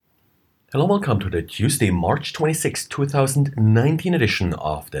Hello, welcome to the Tuesday, March 26, 2019 edition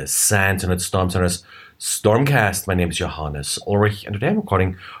of the SANS Internet Storm Center's StormCast. My name is Johannes Ulrich, and today I'm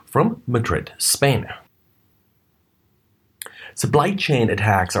recording from Madrid, Spain. Supply chain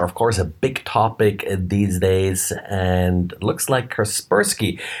attacks are, of course, a big topic these days, and it looks like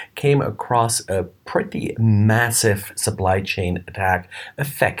Kaspersky came across a pretty massive supply chain attack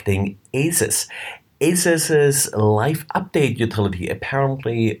affecting ASUS. ASUS's live update utility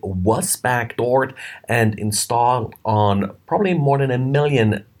apparently was backdoored and installed on probably more than 1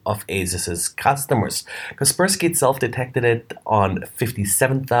 million of ASUS's customers. Kaspersky itself detected it on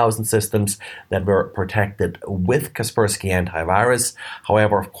 57,000 systems that were protected with Kaspersky antivirus.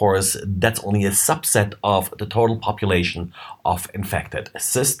 However, of course, that's only a subset of the total population of infected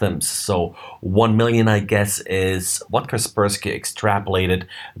systems. So 1 million, I guess, is what Kaspersky extrapolated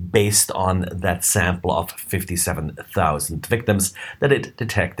based on that sample of 57,000 victims that it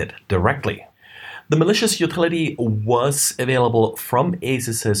detected directly. The malicious utility was available from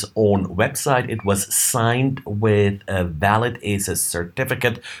ASUS's own website. It was signed with a valid ASUS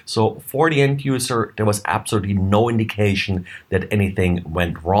certificate. So for the end user, there was absolutely no indication that anything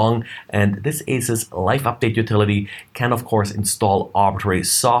went wrong. And this ASUS Live Update utility can, of course, install arbitrary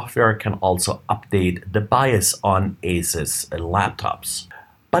software, can also update the BIOS on ASUS laptops.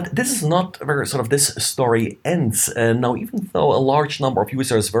 But this is not where this story ends. Now, even though a large number of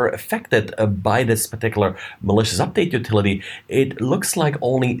users were affected by this particular malicious update utility, it looks like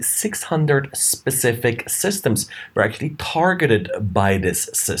only 600 specific systems were actually targeted by this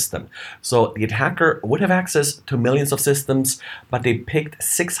system. So the attacker would have access to millions of systems, but they picked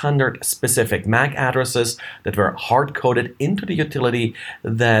 600 specific MAC addresses that were hard-coded into the utility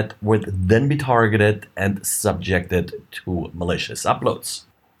that would then be targeted and subjected to malicious uploads.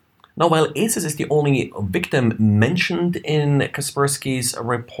 Now, while ASUS is the only victim mentioned in Kaspersky's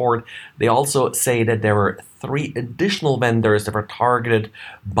report, they also say that there were 3 additional vendors that were targeted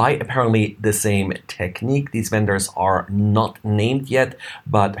by apparently the same technique. These vendors are not named yet,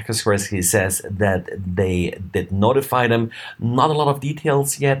 but Kaspersky says that they did notify them. Not a lot of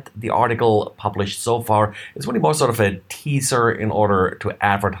details yet. The article published so far is really more sort of a teaser in order to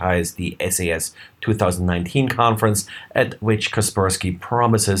advertise the SAS 2019 conference, at which Kaspersky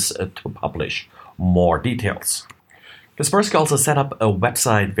promises to publish more details. Kaspersky also set up a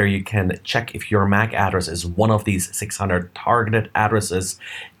website where you can check if your MAC address is one of these 600 targeted addresses.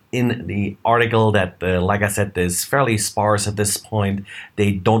 In the article that, like I said, is fairly sparse at this point,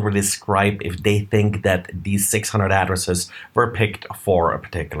 they don't really describe if they think that these 600 addresses were picked for a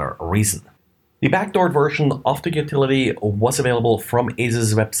particular reason. The backdoored version of the utility was available from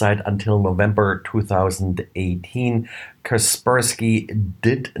ASUS's website until November 2018. Kaspersky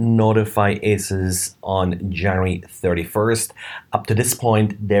did notify ASUS on January 31st. Up to this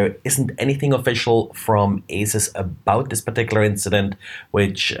point, there isn't anything official from ASUS about this particular incident,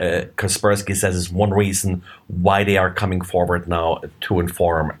 which Kaspersky says is one reason why they are coming forward now to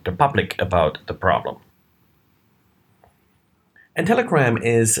inform the public about the problem. And Telegram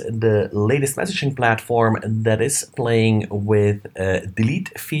is the latest messaging platform that is playing with a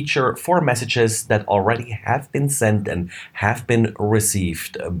delete feature for messages that already have been sent and have been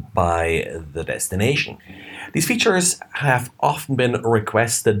received by the destination. These features have often been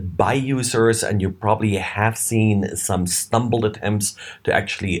requested by users, and you probably have seen some stumbled attempts to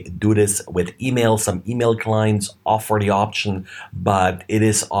actually do this with email. Some email clients offer the option, but it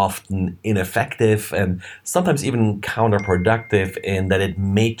is often ineffective and sometimes even counterproductive in that it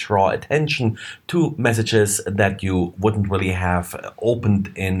may draw attention to messages that you wouldn't really have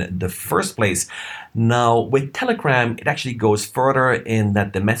opened in the first place. Now, with Telegram, it actually goes further in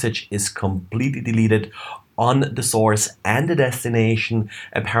that the message is completely deleted on the source and the destination.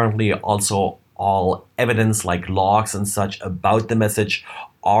 Apparently, also all evidence like logs and such about the message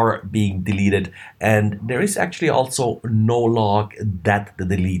are being deleted, and there is actually also no log that the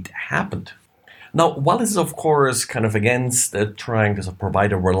delete happened. Now, while this is of course kind of against trying to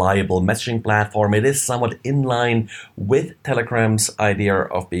provide a reliable messaging platform, it is somewhat in line with Telegram's idea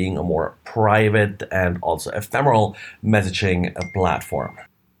of being a more private and also ephemeral messaging platform.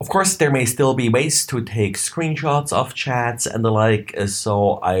 Of course, there may still be ways to take screenshots of chats and the like,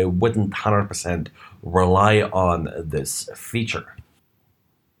 so I wouldn't 100% rely on this feature.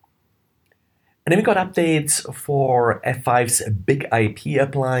 And then we got updates for F5's big IP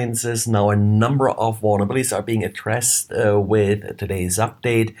appliances. Now, a number of vulnerabilities are being addressed with today's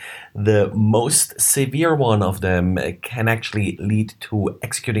update. The most severe one of them can actually lead to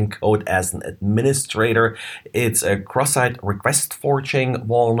executing code as an administrator. It's a cross-site request forging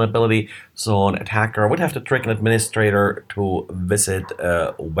vulnerability. So an attacker would have to trick an administrator to visit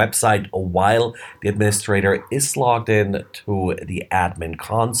a website while the administrator is logged in to the admin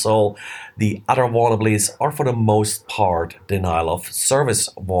console. The other vulnerabilities are for the most part denial of service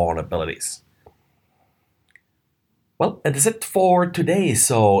vulnerabilities. Well, that is it for today.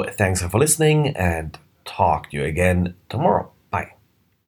 So thanks for listening and talk to you again tomorrow.